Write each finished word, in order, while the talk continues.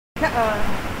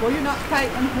Well, you're not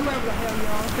Caitlin, whoever the hell you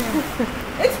are.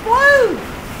 It's blue.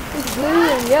 It's blue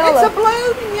and yellow. It's a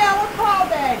blue and yellow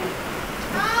crawdaddy.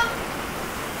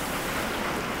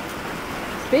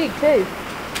 It's big too.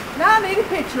 Now I need a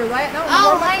picture of that. Don't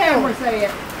know where my camera's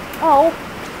at. Oh.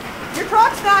 Your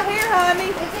truck's not here, honey.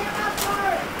 It's in my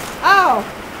car. Oh.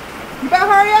 You better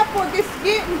hurry up before it gets to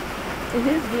getting. It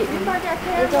is getting. Anybody got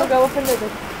camera? It's gonna go up into the.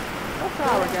 What's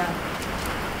all we got?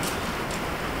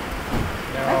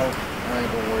 No, I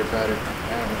ain't gonna worry about it.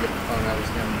 I ain't gonna get the phone out of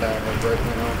his back or break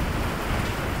it on.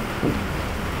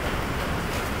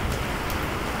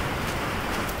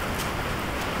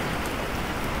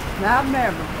 No, I've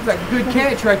never. That's a good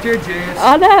catch right there, Jess.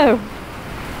 I know.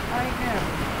 I ain't never.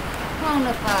 Come on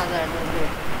up out there a little bit.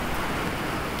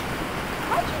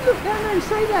 How'd you look down there and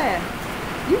say that?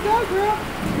 You go, girl.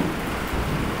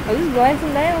 I was just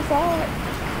glancing down, saw it.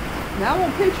 Now I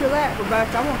want a picture of that, Rebecca.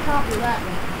 I want a copy of that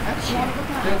one. That's one of a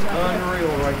kind. That's right there.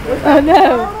 unreal right there. I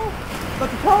know. Turtle, but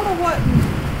the turtle wasn't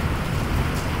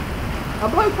a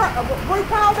blue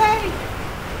crawdaddy.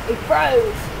 It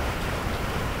froze.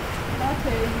 I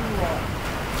tell you what.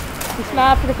 He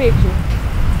smiled for the picture.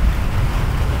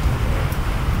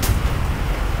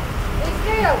 It's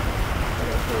still. I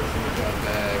gotta throw some in my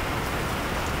bag.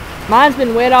 Mine's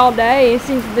been wet all day. It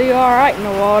seems to do all right in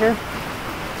the water.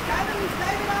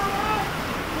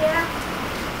 Yeah.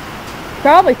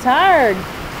 Probably tired.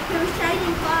 He was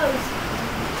changing clothes.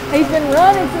 He's been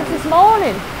running since this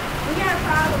morning. We got a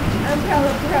problem. Umbrella.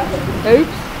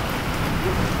 Oops.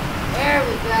 There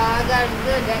we go. I got him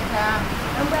good that time.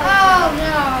 Oh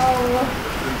no.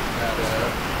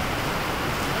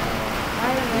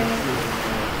 Wait a minute.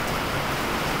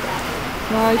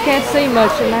 No, you can't see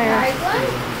much in there.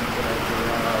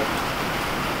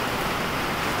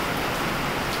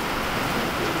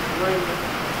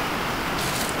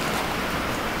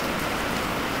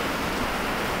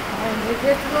 It's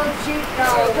just a little shoot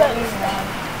dog.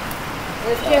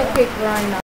 Let's still kick rain on.